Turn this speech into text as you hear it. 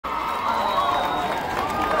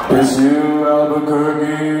It's you,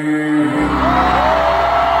 Albuquerque.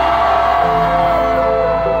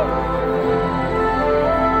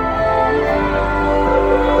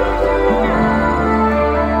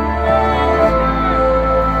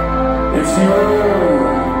 It's you.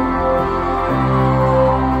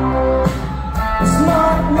 It's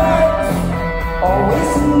not night, always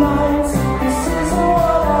tonight. This isn't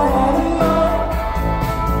what I had in mind.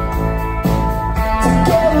 To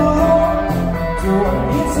get along, do I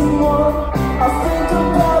need some more? I think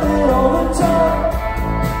about it all the time.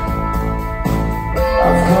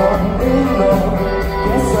 I've gotten in love,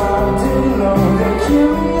 guess I didn't know that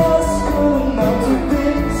curious could amount to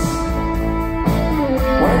this.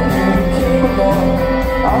 When you came along,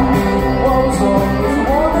 I knew what was wrong. If you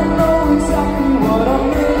wanna know exactly what I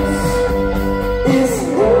miss, it's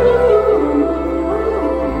you.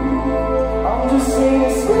 I'm just saying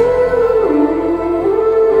it's you.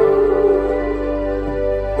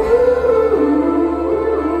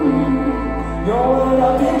 You're what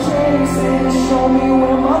I've been chasing. Show me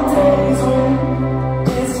where my days went.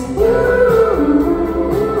 It's you.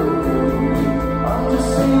 I'm just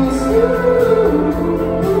saying it's you.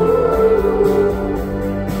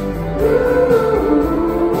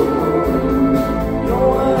 You're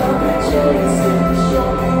what I've been chasing. Show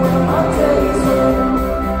me where my days went.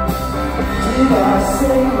 Did I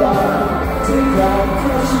say that? Did I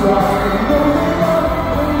push right? Know that I'm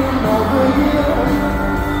waiting over here.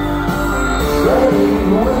 Ready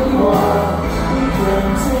when you are, we can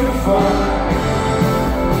take fun.